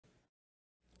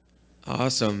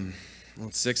Awesome. Well,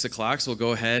 it's 6 o'clock, so we'll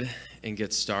go ahead and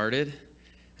get started.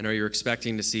 I know you're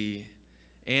expecting to see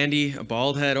Andy, a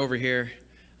bald head over here.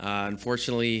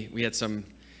 Unfortunately, we had some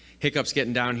hiccups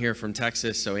getting down here from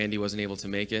Texas, so Andy wasn't able to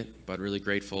make it, but really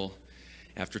grateful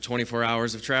after 24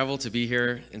 hours of travel to be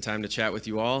here in time to chat with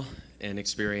you all and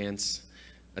experience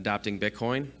adopting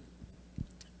Bitcoin.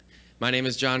 My name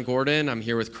is Jon Gordon. I'm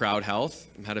here with Crowdhealth.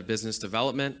 I'm head of business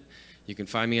development. You can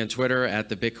find me on Twitter at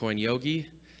the Bitcoin Yogi.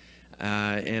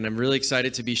 And I'm really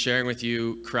excited to be sharing with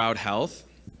you Crowdhealth.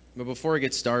 But before I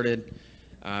get started,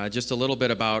 just a little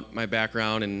bit about my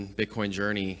background and Bitcoin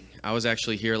journey. I was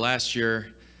actually here last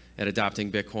year at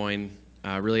adopting Bitcoin,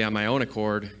 really on my own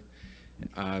accord.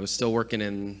 I was still working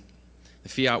in the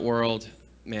fiat world,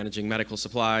 managing medical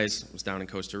supplies. I was down in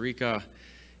Costa Rica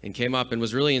and came up and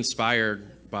was really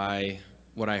inspired by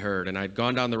what I heard. And I'd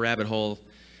gone down the rabbit hole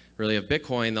really of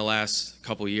Bitcoin the last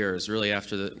couple years, really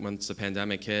after once the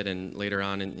pandemic hit and later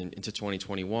on into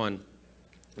 2021.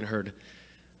 I heard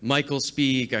Michael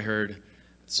speak. I heard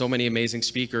so many amazing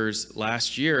speakers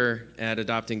last year at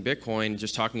adopting Bitcoin,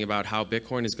 just talking about how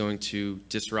Bitcoin is going to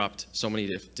disrupt so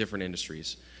many different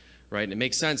industries, right? And it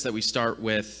makes sense that we start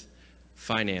with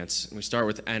finance, and we start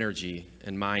with energy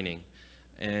and mining.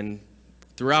 And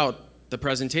throughout the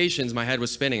presentations, my head was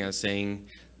spinning. I was saying,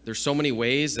 there's so many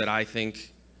ways that I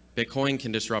think Bitcoin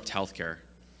can disrupt healthcare.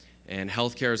 And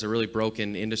healthcare is a really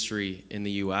broken industry in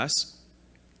the US,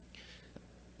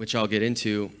 which I'll get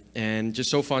into. And just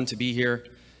so fun to be here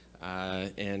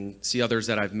and see others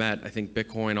that I've met. I think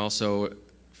Bitcoin also,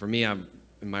 for me, and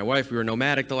my wife, we were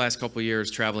nomadic the last couple of years,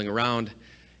 traveling around,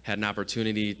 had an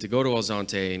opportunity to go to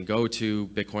Ozonte and go to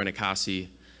Bitcoin Akasi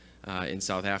in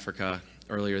South Africa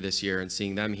earlier this year and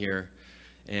seeing them here.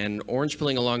 And orange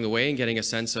pilling along the way and getting a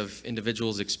sense of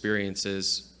individuals'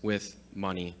 experiences with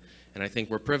money. And I think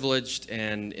we're privileged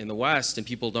and in the West, and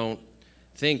people don't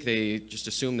think, they just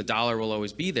assume the dollar will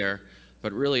always be there,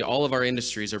 but really all of our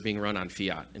industries are being run on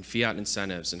fiat and fiat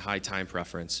incentives and high time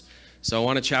preference. So I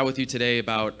want to chat with you today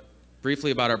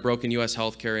briefly about our broken US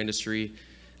healthcare industry,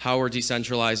 how we're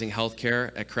decentralizing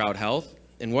healthcare at Crowdhealth,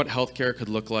 and what healthcare could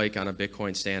look like on a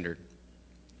Bitcoin standard.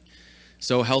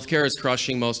 So healthcare is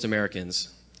crushing most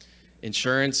Americans.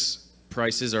 Insurance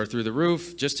prices are through the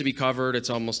roof. Just to be covered, it's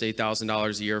almost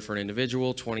 $8,000 a year for an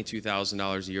individual,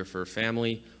 $22,000 a year for a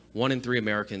family. 1 in 3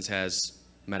 Americans has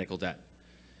medical debt.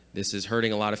 This is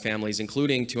hurting a lot of families,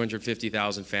 including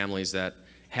 250,000 families that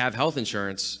have health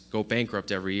insurance go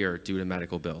bankrupt every year due to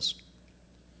medical bills.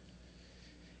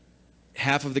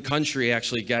 Half of the country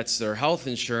actually gets their health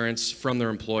insurance from their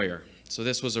employer. So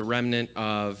this was a remnant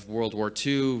of World War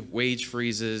II, wage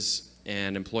freezes,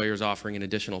 and employers offering an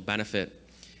additional benefit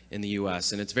in the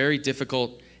US. And it's very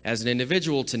difficult as an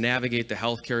individual to navigate the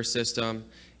healthcare system,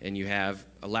 and you have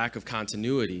a lack of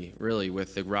continuity, really,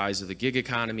 with the rise of the gig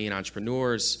economy and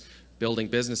entrepreneurs building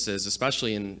businesses,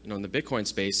 especially in the Bitcoin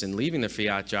space, and leaving the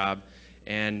fiat job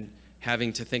and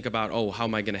having to think about, oh, how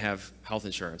am I going to have health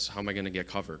insurance? How am I going to get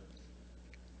covered?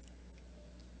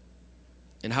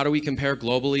 And how do we compare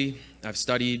globally? I've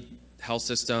studied health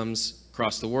systems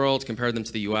across the world, compared them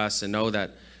to the US, and know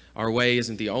that our way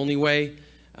isn't the only way.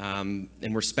 And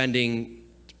we're spending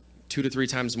 2 to 3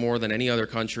 times more than any other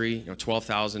country,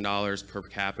 $12,000 per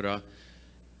capita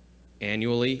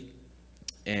annually,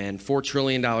 and $4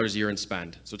 trillion a year in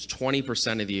spend. So it's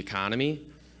 20% of the economy.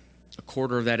 A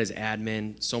quarter of that is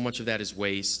admin. So much of that is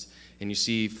waste. And you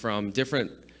see from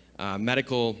different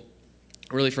medical,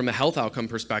 really from a health outcome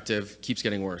perspective, keeps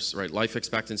getting worse, right? Life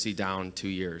expectancy down 2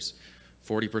 years,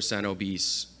 40%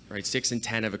 obese, right? 6 in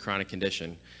 10 have a chronic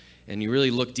condition. And you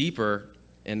really look deeper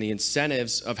and the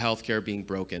incentives of healthcare being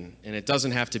broken. And it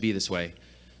doesn't have to be this way.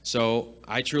 So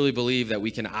I truly believe that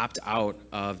we can opt out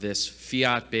of this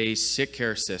fiat-based sick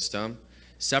care system,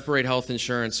 separate health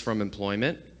insurance from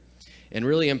employment, and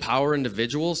really empower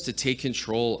individuals to take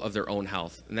control of their own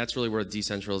health. And that's really where the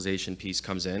decentralization piece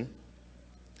comes in.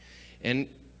 And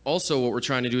also what we're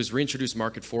trying to do is reintroduce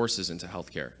market forces into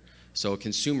healthcare. So a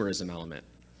consumerism element.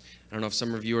 I don't know if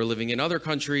some of you are living in other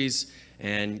countries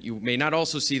and you may not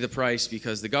also see the price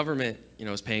because the government,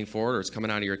 is paying for it or it's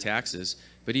coming out of your taxes.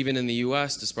 But even in the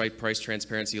US, despite price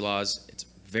transparency laws, it's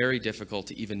very difficult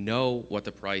to even know what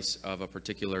the price of a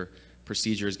particular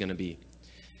procedure is going to be.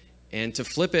 And to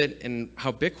flip it, and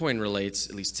how Bitcoin relates,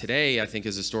 at least today, I think,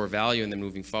 as a store of value and then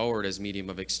moving forward as medium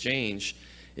of exchange,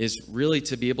 is really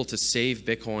to be able to save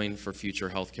Bitcoin for future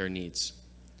healthcare needs.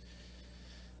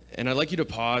 And I'd like you to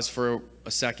pause for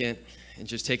a second and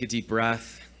just take a deep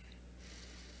breath.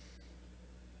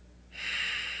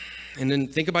 And then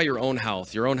think about your own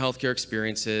health, your own healthcare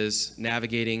experiences,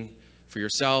 navigating for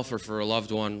yourself or for a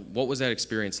loved one, what was that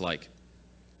experience like?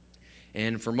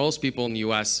 And for most people in the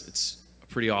US, it's a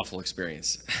pretty awful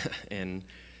experience. And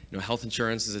health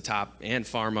insurance is and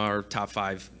pharma are top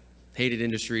 5 hated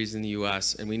industries in the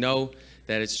US. And we know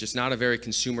that it's just not a very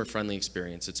consumer-friendly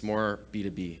experience. It's more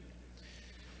B2B.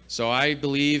 So I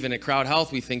believe, and at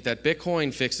Crowdhealth, we think that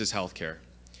Bitcoin fixes healthcare.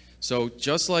 So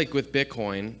just like with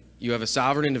Bitcoin, you have a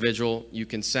sovereign individual, you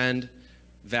can send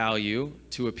value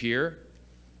to a peer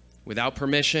without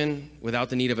permission, without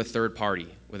the need of a third party,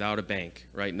 without a bank,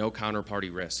 right? No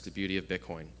counterparty risk, the beauty of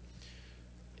Bitcoin.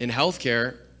 In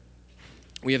healthcare,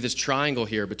 we have this triangle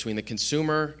here between the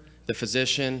consumer, the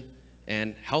physician,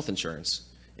 and health insurance.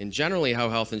 And generally how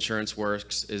health insurance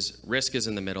works is risk is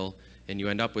in the middle, and you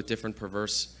end up with different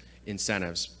perverse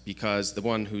incentives because the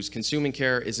one who's consuming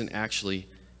care isn't actually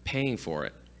paying for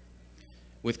it.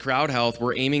 With Crowdhealth,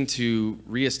 we're aiming to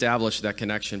reestablish that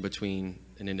connection between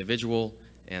an individual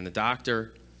and the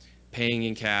doctor, paying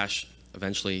in cash,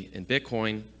 eventually in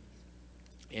Bitcoin,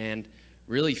 and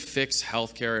really fix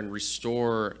healthcare and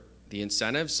restore the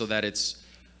incentives so that it's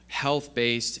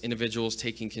health-based individuals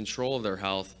taking control of their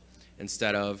health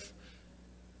instead of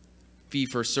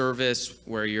fee-for-service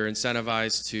where you're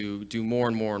incentivized to do more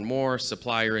and more and more,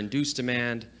 supplier-induced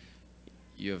demand.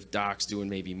 You have docs doing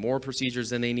maybe more procedures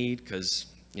than they need because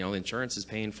the insurance is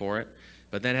paying for it.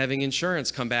 But then having insurance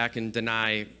come back and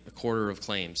deny a quarter of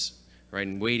claims, right,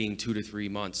 and waiting 2 to 3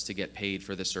 months to get paid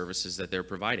for the services that they're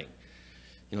providing.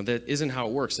 That isn't how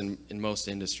it works in most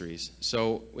industries.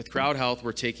 So with Crowdhealth,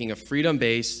 we're taking a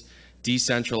freedom-based,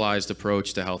 decentralized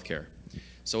approach to healthcare.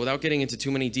 So without getting into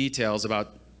too many details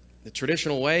about the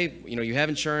traditional way, you have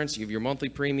insurance, you have your monthly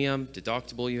premium,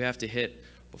 deductible you have to hit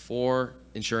before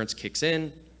insurance kicks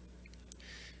in,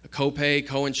 a copay,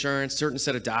 co-insurance, certain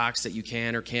set of docs that you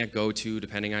can or can't go to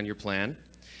depending on your plan.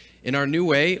 In our new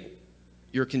way,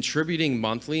 you're contributing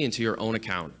monthly into your own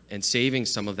account and saving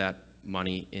some of that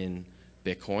money in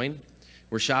Bitcoin.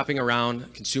 We're shopping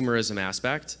around consumerism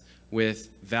aspect with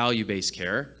value-based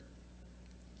care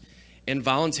and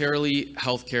voluntarily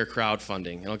healthcare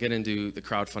crowdfunding. And I'll get into the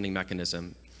crowdfunding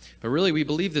mechanism. But really, we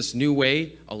believe this new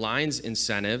way aligns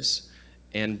incentives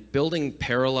and building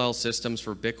parallel systems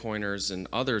for Bitcoiners and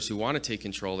others who want to take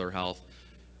control of their health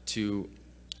to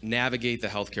navigate the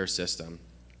healthcare system.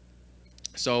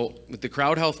 So with the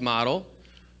Crowdhealth model,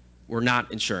 we're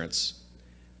not insurance.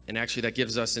 And actually that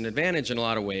gives us an advantage in a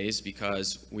lot of ways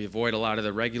because we avoid a lot of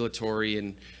the regulatory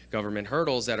and government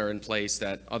hurdles that are in place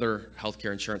that other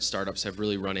healthcare insurance startups have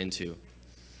really run into.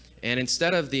 And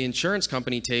instead of the insurance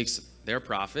company takes their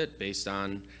profit based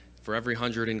on, for every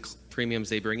 100 in premiums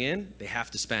they bring in, they have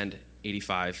to spend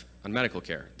 85 on medical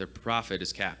care. Their profit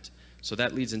is capped. So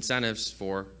that leads incentives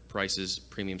for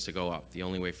premiums to go up. The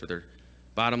only way for their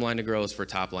bottom line to grow is for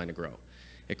top line to grow.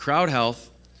 At Crowdhealth,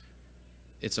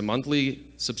 it's a monthly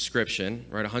subscription,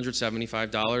 right?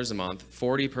 $175 a month.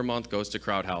 40 per month goes to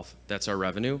Crowdhealth. That's our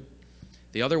revenue.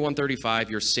 The other $135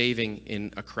 you're saving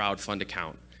in a crowdfund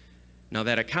account. Now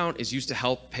that account is used to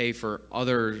help pay for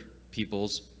other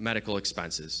people's medical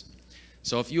expenses.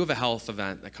 So if you have a health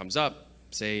event that comes up,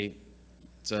 say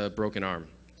it's a broken arm,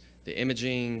 the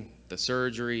imaging, the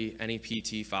surgery, any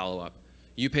PT follow-up,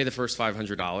 you pay the first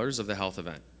 $500 of the health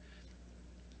event.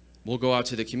 We'll go out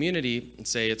to the community and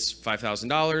say it's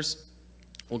 $5,000.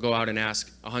 We'll go out and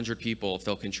ask 100 people if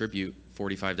they'll contribute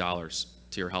 $45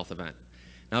 to your health event.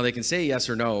 Now they can say yes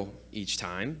or no each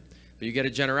time, but you get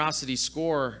a generosity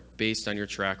score based on your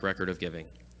track record of giving.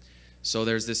 So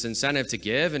there's this incentive to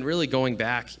give, and really going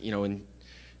back, in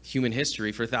human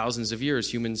history for thousands of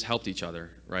years, humans helped each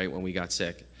other, right, when we got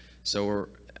sick. So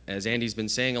as Andy's been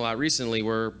saying a lot recently,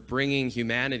 we're bringing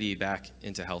humanity back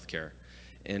into healthcare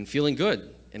and feeling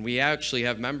good. And we actually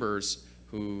have members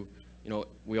who,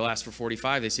 we'll ask for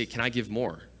 45. They say, can I give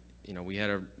more? We had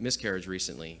a miscarriage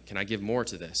recently. Can I give more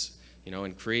to this?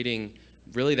 And creating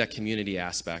really that community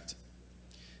aspect.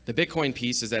 The Bitcoin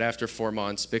piece is that after 4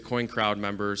 months, Bitcoin Crowd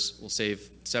members will save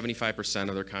 75%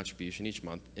 of their contribution each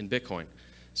month in Bitcoin.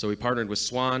 So we partnered with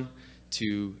Swan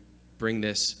to bring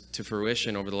this to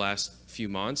fruition over the last few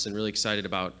months, and really excited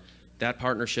about that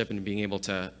partnership and being able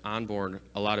to onboard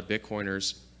a lot of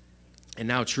Bitcoiners. And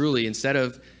now truly, instead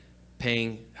of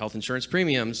paying health insurance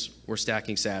premiums, we're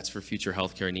stacking sats for future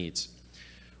healthcare needs.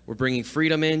 We're bringing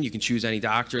freedom in. You can choose any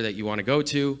doctor that you want to go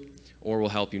to, or we'll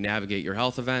help you navigate your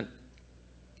health event.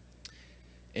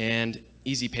 And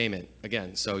easy payment,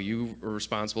 again. So you are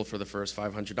responsible for the first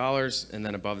 $500, and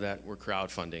then above that, we're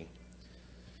crowdfunding.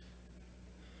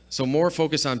 So more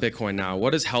focus on Bitcoin now.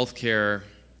 What does healthcare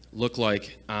look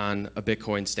like on a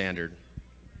Bitcoin standard?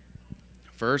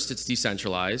 First, it's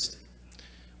decentralized.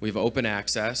 We have open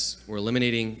access. We're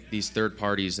eliminating these third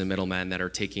parties and middlemen that are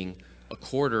taking a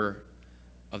quarter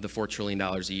of the $4 trillion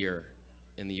a year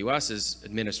in the US is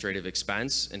administrative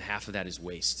expense, and half of that is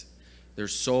waste.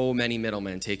 There's so many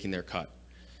middlemen taking their cut.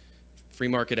 Free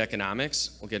market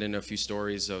economics, we'll get into a few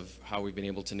stories of how we've been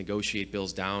able to negotiate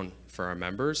bills down for our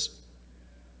members.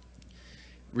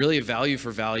 Really a value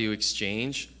for value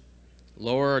exchange,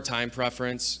 lower our time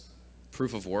preference,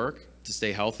 proof of work to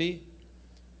stay healthy,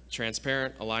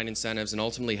 transparent, aligned incentives, and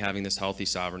ultimately having this healthy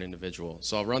sovereign individual.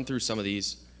 So I'll run through some of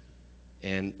these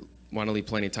and want to leave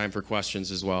plenty of time for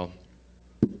questions as well.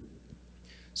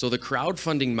 So the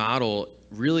crowdfunding model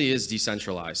really is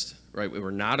decentralized, right?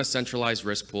 We're not a centralized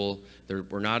risk pool.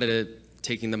 We're not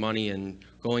taking the money and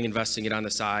going investing it on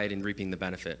the side and reaping the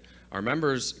benefit. Our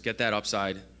members get that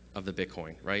upside of the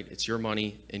Bitcoin, right? It's your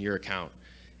money in your account.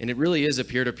 And it really is a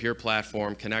peer-to-peer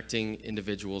platform connecting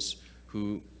individuals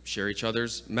who share each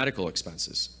other's medical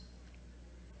expenses.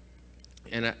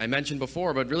 And I mentioned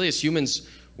before, but really as humans,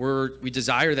 we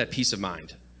desire that peace of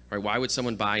mind, right? Why would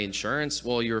someone buy insurance?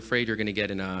 Well, you're afraid you're going to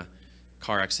get in a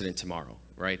car accident tomorrow,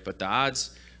 right? But the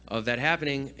odds of that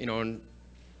happening,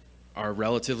 are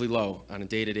relatively low on a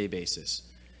day-to-day basis.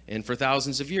 And for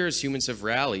thousands of years, humans have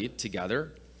rallied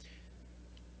together.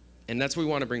 And that's what we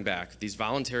want to bring back, these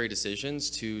voluntary decisions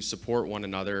to support one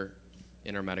another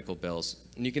in our medical bills.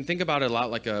 And you can think about it a lot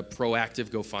like a proactive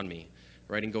GoFundMe,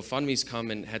 right? And GoFundMe's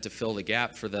come and had to fill the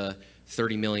gap for the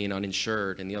 30 million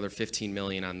uninsured and the other 15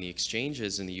 million on the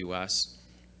exchanges in the US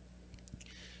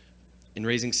in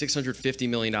raising $650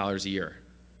 million a year.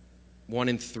 1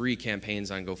 in 3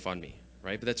 campaigns on GoFundMe,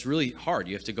 right? But that's really hard.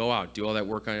 You have to go out, do all that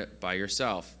work on it by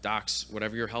yourself, docs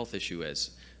whatever your health issue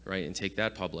is, right? And take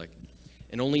that public.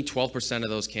 And only 12% of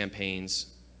those campaigns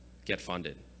get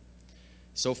funded.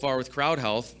 So far with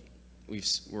Crowdhealth,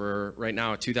 we're right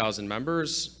now at 2,000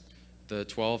 members, the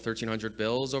 1,300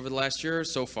 bills over the last year.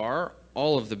 So far,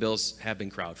 all of the bills have been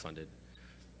crowdfunded.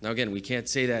 Now again, we can't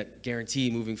say that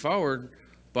guarantee moving forward,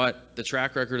 but the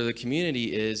track record of the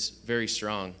community is very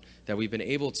strong, that we've been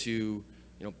able to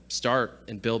start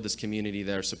and build this community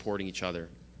that are supporting each other.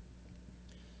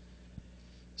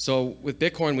 So with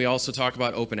Bitcoin, we also talk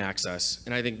about open access.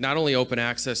 And I think not only open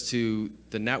access to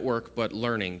the network, but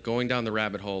learning, going down the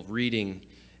rabbit hole, reading,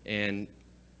 and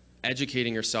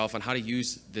educating yourself on how to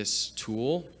use this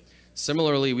tool.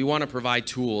 Similarly, we want to provide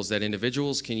tools that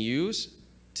individuals can use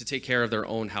to take care of their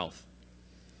own health.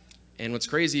 And what's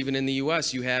crazy, even in the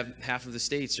US, you have half of the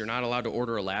states, you're not allowed to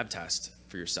order a lab test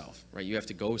for yourself, right? You have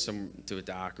to go to a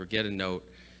doc or get a note.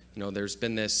 There's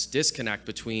been this disconnect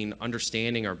between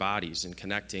understanding our bodies and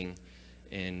connecting,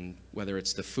 and whether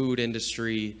it's the food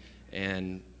industry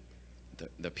and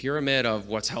the pyramid of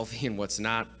what's healthy and what's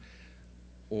not,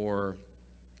 or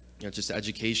just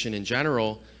education in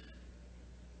general,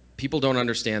 people don't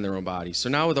understand their own bodies. So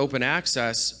now with open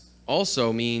access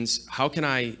also means, how can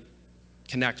I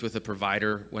connect with a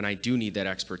provider when I do need that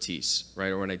expertise, right?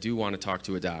 Or when I do want to talk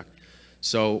to a doc.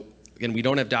 So again, we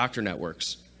don't have doctor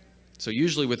networks. So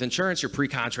usually with insurance, you're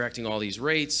pre-contracting all these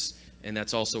rates, and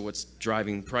that's also what's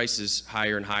driving prices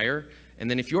higher and higher.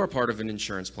 And then if you're a part of an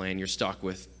insurance plan, you're stuck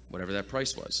with whatever that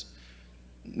price was.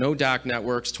 No doc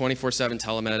networks, 24/7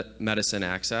 telemedicine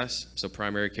access, so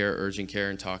primary care, urgent care,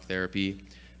 and talk therapy,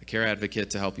 a care advocate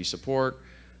to help you support,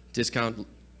 discount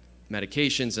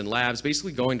medications and labs,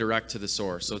 basically going direct to the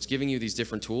source. So it's giving you these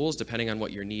different tools, depending on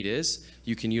what your need is,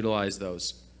 you can utilize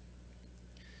those.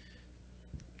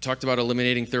 Talked about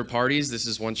eliminating third parties. This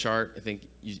is one chart I think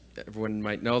everyone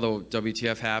might know, though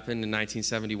WTF happened in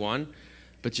 1971,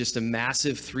 but just a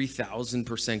massive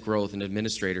 3,000% growth in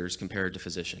administrators compared to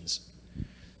physicians.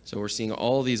 So we're seeing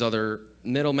all these other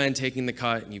middlemen taking the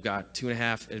cut, and you've got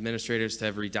 2.5 administrators to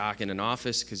every doc in an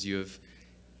office because you have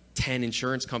 10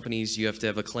 insurance companies. You have to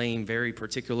have a claim very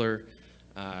particular,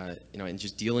 and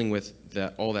just dealing with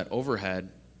all that overhead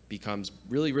becomes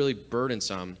really, really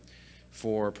burdensome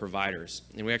for providers.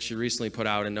 And we actually recently put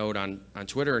out a note on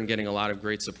Twitter and getting a lot of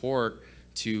great support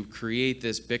to create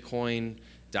this Bitcoin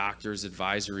Doctors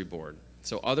Advisory Board.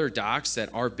 So other docs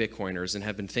that are Bitcoiners and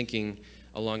have been thinking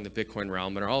along the Bitcoin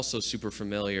realm and are also super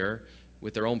familiar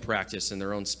with their own practice and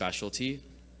their own specialty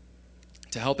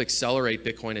to help accelerate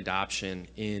Bitcoin adoption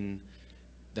in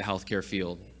the healthcare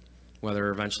field, whether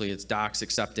eventually it's docs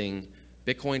accepting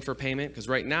Bitcoin for payment, because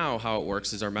right now how it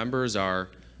works is our members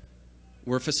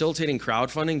we're facilitating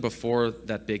crowdfunding before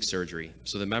that big surgery.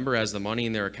 So the member has the money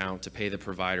in their account to pay the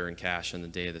provider in cash on the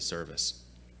day of the service.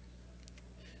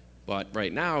 But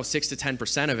right now, 6 to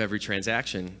 10% of every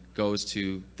transaction goes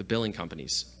to the billing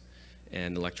companies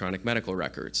and electronic medical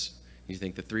records. You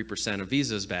think the 3% of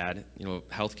Visa is bad,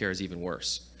 healthcare is even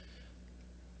worse.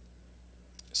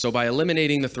 So by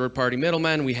eliminating the third-party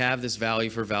middlemen, we have this value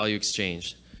for value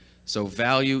exchange. So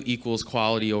value equals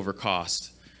quality over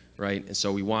cost, right? And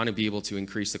so we want to be able to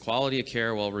increase the quality of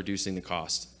care while reducing the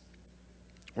cost.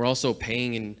 We're also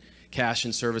paying in cash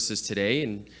and services today,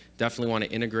 and definitely want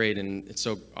to integrate, and it's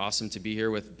so awesome to be here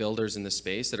with builders in this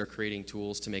space that are creating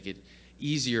tools to make it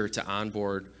easier to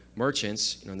onboard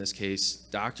merchants, in this case,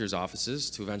 doctors' offices,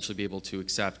 to eventually be able to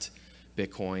accept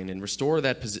Bitcoin and restore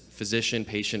that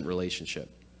physician-patient relationship.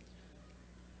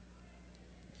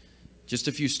 Just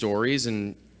a few stories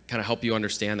and kind of help you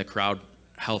understand the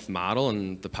Crowdhealth model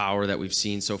and the power that we've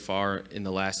seen so far in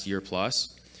the last year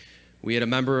plus. We had a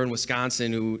member in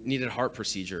Wisconsin who needed a heart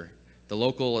procedure. The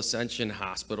local Ascension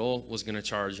hospital was going to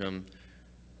charge him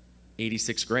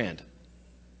 86 grand.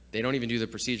 They don't even do the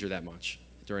procedure that much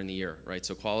during the year, right?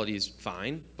 So quality is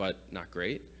fine, but not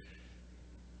great.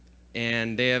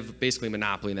 And they have basically a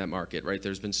monopoly in that market, right?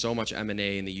 There's been so much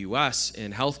M&A in the US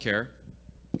in healthcare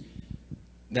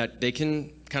that they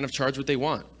can kind of charge what they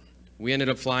want. We ended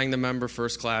up flying the member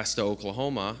first class to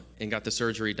Oklahoma and got the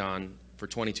surgery done for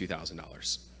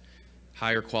 $22,000.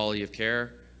 Higher quality of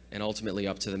care, and ultimately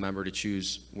up to the member to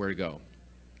choose where to go.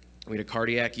 We had a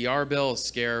cardiac ER bill, a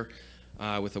scare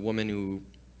with a woman who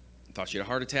thought she had a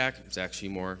heart attack. It was actually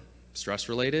more stress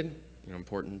related,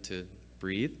 important to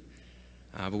breathe.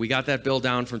 But we got that bill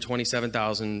down from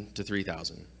 $27,000 to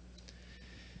 $3,000. And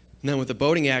then with the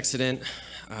boating accident,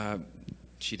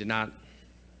 she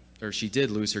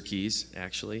did lose her keys,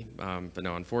 actually, but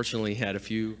no, unfortunately had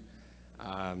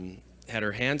had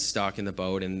her hands stuck in the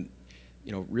boat, and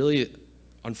really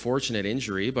unfortunate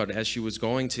injury. But as she was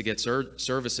going to get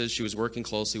services, she was working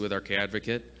closely with our care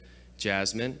advocate,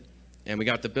 Jasmine, and we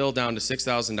got the bill down to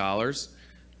 $6,000.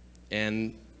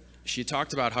 And she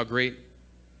talked about how great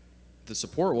the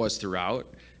support was throughout,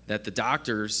 that the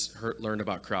doctors learned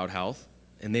about Crowdhealth,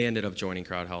 and they ended up joining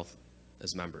Crowdhealth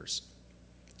as members.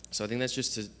 So I think that's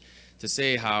just to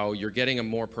say how you're getting a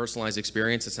more personalized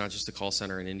experience. It's not just a call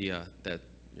center in India that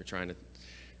you're trying to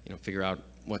figure out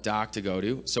what doc to go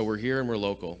to. So we're here and we're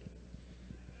local.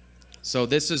 So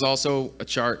this is also a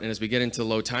chart, and as we get into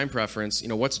low time preference,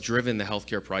 what's driven the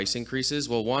healthcare price increases?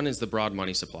 Well, one is the broad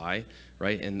money supply,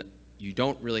 right? And you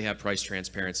don't really have price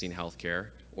transparency in healthcare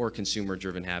or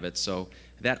consumer-driven habits. So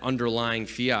that underlying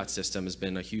fiat system has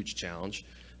been a huge challenge.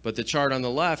 But the chart on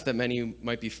the left that many of you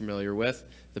might be familiar with,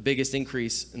 the biggest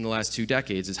increase in the last 2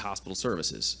 decades is hospital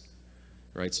services,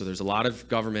 right? So there's a lot of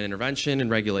government intervention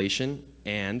and regulation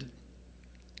and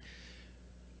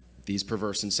these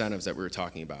perverse incentives that we were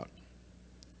talking about.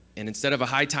 And instead of a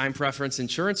high time preference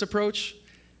insurance approach,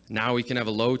 now we can have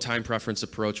a low time preference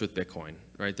approach with Bitcoin,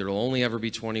 right? There will only ever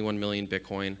be 21 million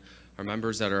Bitcoin. Our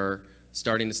members that are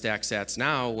starting to stack sats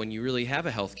now, when you really have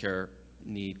a healthcare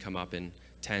need come up in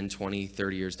 10, 20,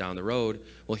 30 years down the road,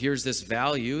 well, here's this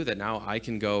value that now I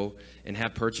can go and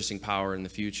have purchasing power in the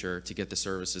future to get the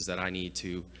services that I need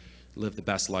to live the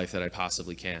best life that I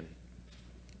possibly can,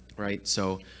 right?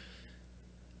 So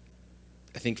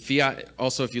I think fiat,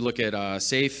 also if you look at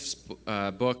safe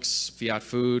books, fiat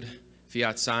food,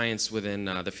 fiat science within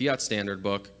the fiat standard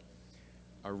book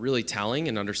are really telling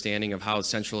and understanding of how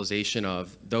centralization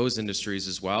of those industries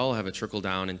as well have a trickle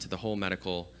down into the whole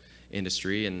medical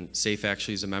industry. And SAFE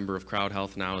actually is a member of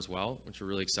Crowdhealth now as well, which we're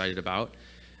really excited about.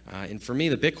 And for me,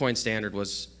 the Bitcoin standard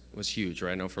was huge,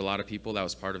 right? I know for a lot of people that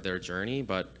was part of their journey,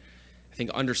 but I think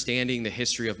understanding the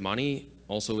history of money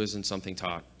also isn't something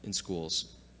taught in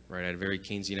schools, right? I had a very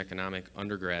Keynesian economic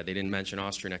undergrad. They didn't mention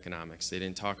Austrian economics. They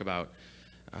didn't talk about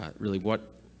really what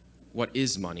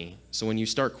is money. So when you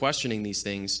start questioning these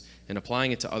things and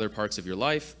applying it to other parts of your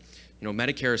life,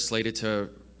 Medicare is slated to,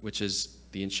 which is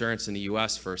the insurance in the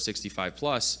US for 65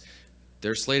 plus,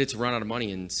 they're slated to run out of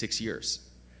money in 6 years,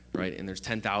 right? And there's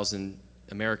 10,000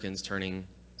 Americans turning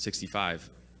 65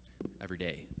 every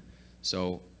day.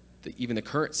 So even the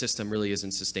current system really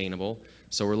isn't sustainable.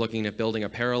 So we're looking at building a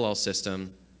parallel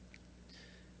system,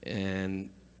 and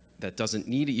that doesn't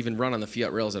need to even run on the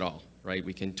fiat rails at all, right?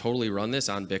 We can totally run this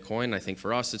on Bitcoin. I think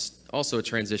for us, it's also a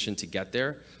transition to get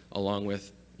there along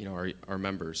with our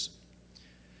members.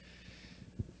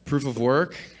 Proof of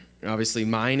work, obviously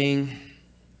mining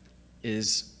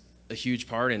is a huge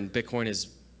part, and Bitcoin is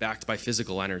backed by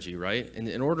physical energy, right? And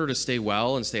in order to stay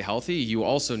well and stay healthy, you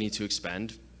also need to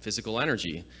expend physical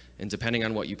energy. And depending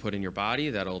on what you put in your body,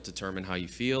 that'll determine how you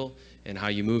feel and how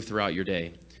you move throughout your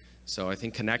day. So I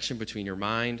think connection between your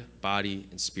mind, body,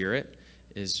 and spirit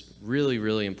is really,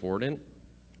 really important.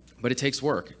 But it takes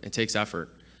work, it takes effort.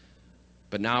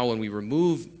 But now when we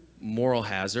remove moral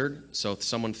hazard, so if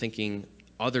someone thinking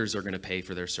others are going to pay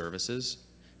for their services,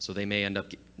 So they may end up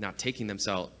not taking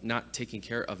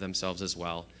care of themselves as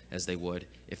well as they would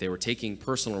if they were taking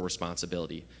personal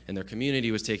responsibility and their community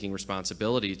was taking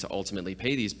responsibility to ultimately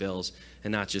pay these bills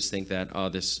and not just think that, oh,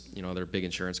 this, their big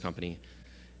insurance company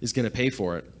is going to pay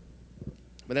for it.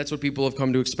 But that's what people have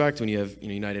come to expect when you have,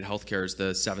 United Healthcare is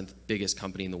the 7th biggest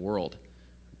company in the world,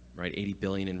 right? 80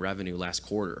 billion in revenue last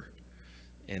quarter.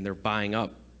 And they're buying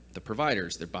up the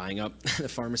providers. They're buying up the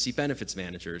pharmacy benefits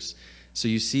managers. So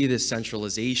you see this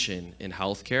centralization in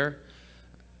healthcare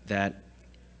that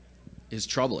is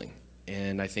troubling.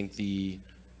 And I think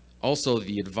also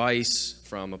the advice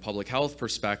from a public health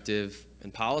perspective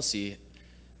and policy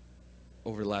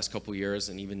over the last couple of years,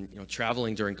 and even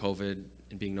traveling during COVID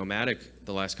and being nomadic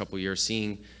the last couple of years,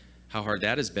 seeing how hard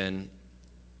that has been,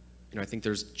 I think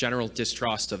there's general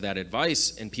distrust of that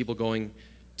advice and people going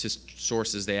to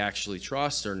sources they actually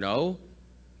trust or know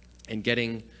and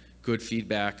getting good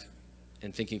feedback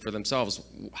and thinking for themselves,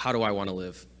 how do I want to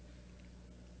live?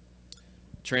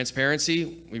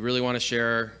 Transparency, we really want to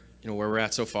share where we're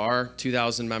at so far.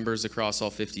 2,000 members across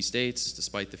all 50 states,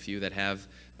 despite the few that have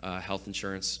health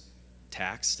insurance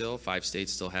tax still. 5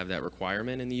 states still have that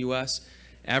requirement in the US.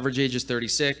 Average age is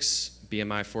 36,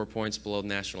 BMI 4 points below the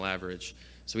national average.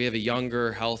 So we have a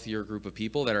younger, healthier group of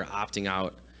people that are opting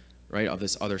out, right, of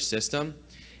this other system.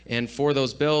 And for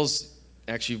those bills,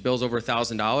 actually bills over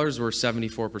 $1,000 were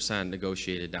 74%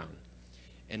 negotiated down.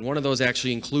 And one of those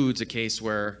actually includes a case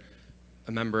where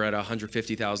a member had a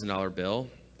 $150,000 bill,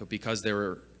 but because they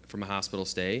were from a hospital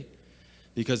stay,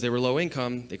 because they were low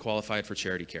income, they qualified for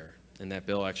charity care. And that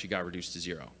bill actually got reduced to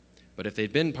 0. But if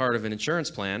they'd been part of an insurance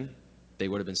plan, they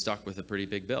would have been stuck with a pretty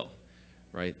big bill,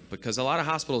 right? Because a lot of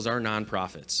hospitals are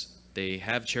nonprofits. They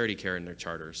have charity care in their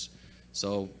charters.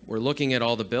 So we're looking at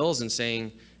all the bills and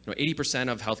saying,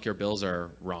 80% of healthcare bills are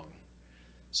wrong.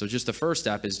 So just the first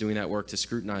step is doing that work to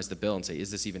scrutinize the bill and say, is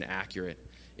this even accurate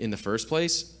in the first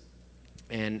place?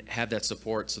 And have that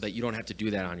support so that you don't have to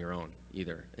do that on your own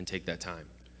either and take that time.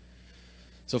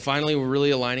 So finally, we're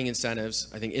really aligning incentives.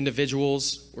 I think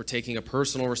individuals, we're taking a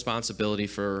personal responsibility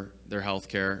for their health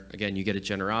care. Again, you get a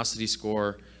generosity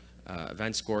score,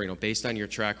 event score, based on your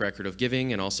track record of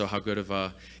giving and also how good of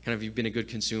you've been a good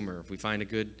consumer. If we find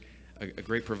a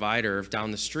great provider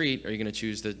down the street, are you going to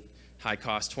choose the high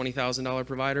cost $20,000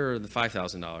 provider or the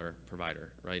 $5,000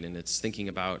 provider, right? And it's thinking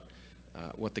about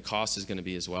what the cost is going to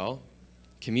be as well.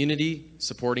 Community,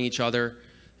 supporting each other.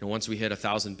 Once we hit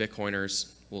 1,000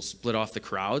 Bitcoiners, we'll split off the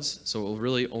crowds. So it will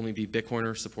really only be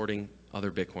Bitcoiners supporting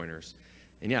other Bitcoiners.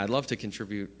 And yeah, I'd love to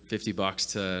contribute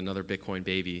 $50 to another Bitcoin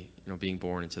baby, being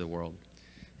born into the world.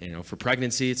 And, for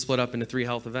pregnancy, it's split up into 3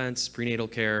 health events: prenatal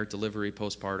care, delivery,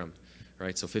 postpartum,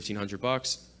 right? So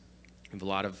 $1,500. We have a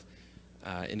lot of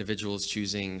individuals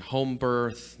choosing home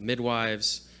birth,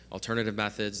 midwives, alternative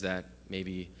methods that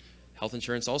maybe health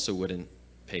insurance also wouldn't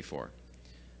pay for.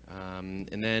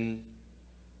 And then,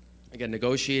 again,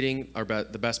 negotiating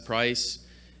the best price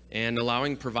and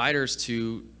allowing providers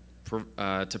to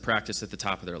practice at the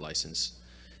top of their license.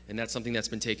 And that's something that's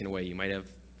been taken away. You might have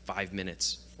 5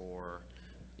 minutes for,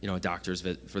 a doctor's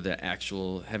visit, for the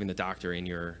actual having the doctor in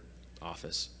your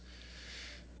office.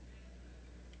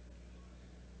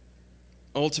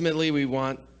 Ultimately, we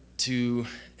want to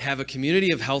have a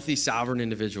community of healthy, sovereign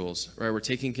individuals, right? We're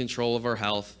taking control of our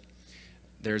health.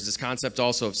 There's this concept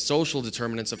also of social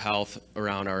determinants of health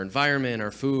around our environment,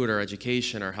 our food, our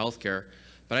education, our healthcare.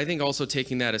 But I think also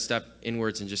taking that a step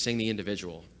inwards and just saying the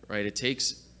individual, right? It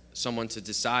takes someone to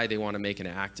decide they want to make an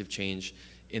active change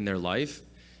in their life.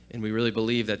 And we really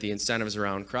believe that the incentives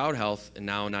around Crowdhealth and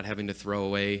now not having to throw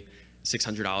away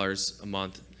 $600 a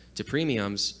month to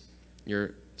premiums,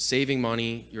 you're saving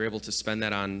money, you're able to spend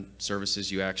that on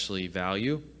services you actually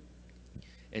value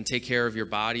and take care of your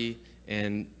body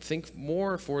and think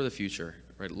more for the future,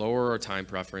 right? Lower our time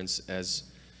preference as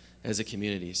a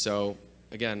community. So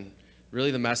again,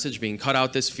 really the message being cut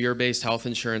out this fear-based health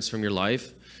insurance from your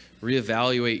life,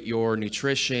 reevaluate your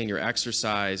nutrition, your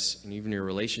exercise, and even your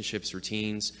relationships,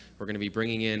 routines. We're going to be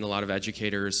bringing in a lot of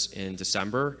educators in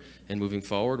December and moving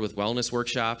forward with wellness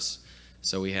workshops.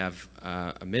 So we have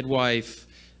a midwife,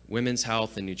 women's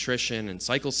health and nutrition and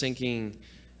cycle syncing,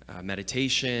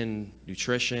 meditation,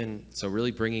 nutrition. So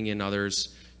really bringing in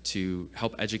others to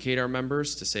help educate our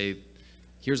members to say,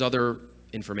 here's other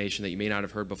information that you may not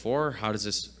have heard before. How does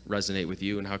this resonate with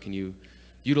you and how can you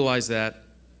utilize that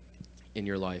in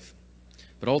your life?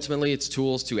 But ultimately, it's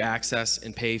tools to access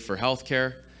and pay for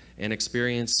healthcare and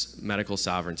experience medical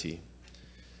sovereignty.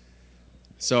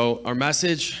 So our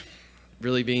message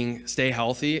really being stay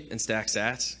healthy and stack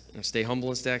sats. Stay humble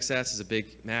and stack sats is a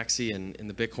big maxi in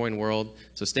the Bitcoin world.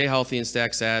 So stay healthy and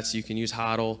stack sats. You can use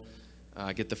HODL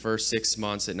Get the first 6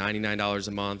 months at $99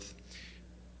 a month.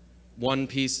 One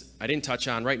piece I didn't touch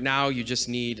on, right now you just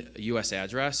need a US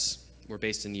address. We're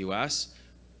based in the US,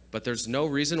 but there's no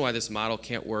reason why this model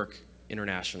can't work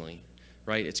internationally,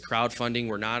 right? It's crowdfunding,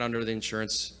 we're not under the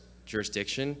insurance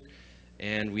jurisdiction,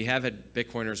 and we have had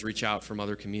Bitcoiners reach out from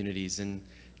other communities in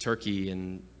Turkey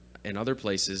and other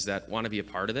places that want to be a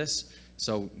part of this.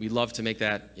 So we'd love to make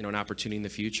that, an opportunity in the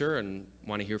future, and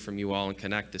want to hear from you all and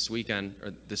connect this weekend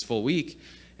or this full week,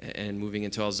 and moving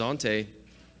into El Zonte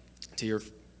to your,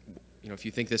 if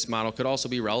you think this model could also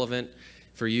be relevant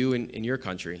for you in your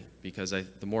country, because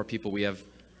the more people we have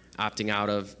opting out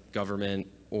of government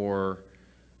or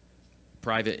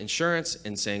private insurance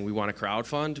and saying we want to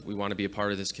crowdfund, we want to be a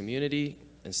part of this community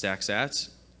and stack sats,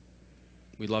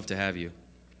 we'd love to have you.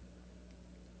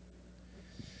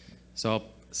 So I'll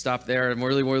stop there. I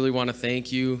really want to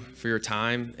thank you for your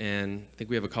time, and I think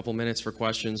we have a couple minutes for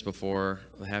questions before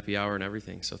the happy hour and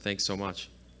everything. So thanks so much.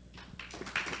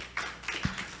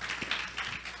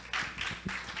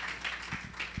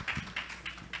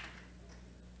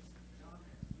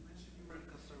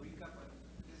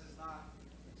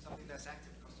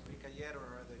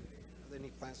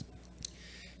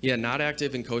 Yeah, not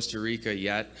active in Costa Rica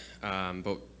yet,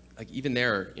 but like even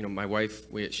there, my wife,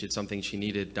 she had something she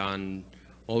needed done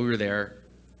while we were there,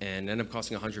 and ended up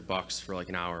costing $100 for like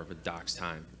an hour of a doc's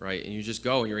time, right? And you just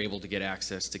go and you're able to get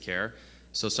access to care.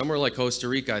 So somewhere like Costa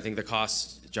Rica, I think the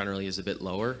cost generally is a bit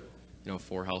lower,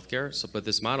 for healthcare. So, but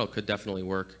this model could definitely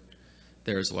work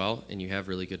there as well, and you have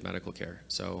really good medical care.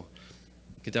 So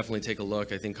you could definitely take a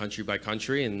look, I think, country by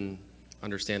country, and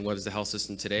understand what is the health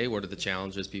system today, what are the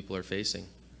challenges people are facing.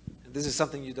 This is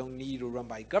something you don't need to run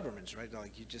by governments, right?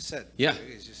 Like you just said. Yeah.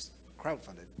 It's just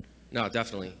crowdfunded. No,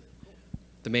 definitely.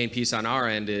 The main piece on our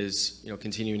end is,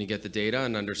 continuing to get the data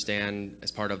and understand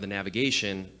as part of the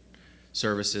navigation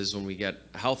services when we get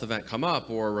a health event come up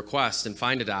or a request and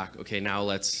find a doc, okay, now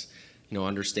let's,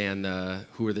 understand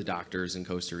who are the doctors in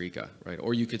Costa Rica, right?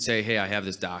 Or you could say, hey, I have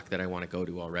this doc that I want to go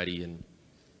to already, and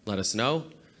let us know.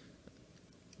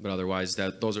 But otherwise,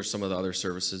 those are some of the other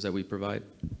services that we provide.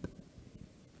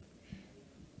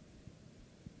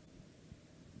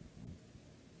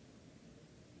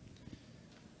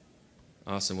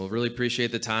 Awesome. Well, really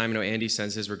appreciate the time. Andy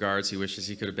sends his regards. He wishes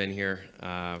he could have been here.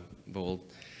 But we'll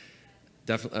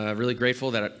definitely really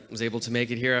grateful that I was able to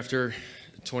make it here after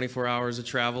 24 hours of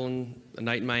travel and a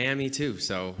night in Miami too.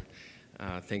 So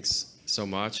thanks so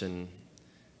much, and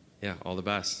yeah, all the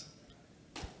best.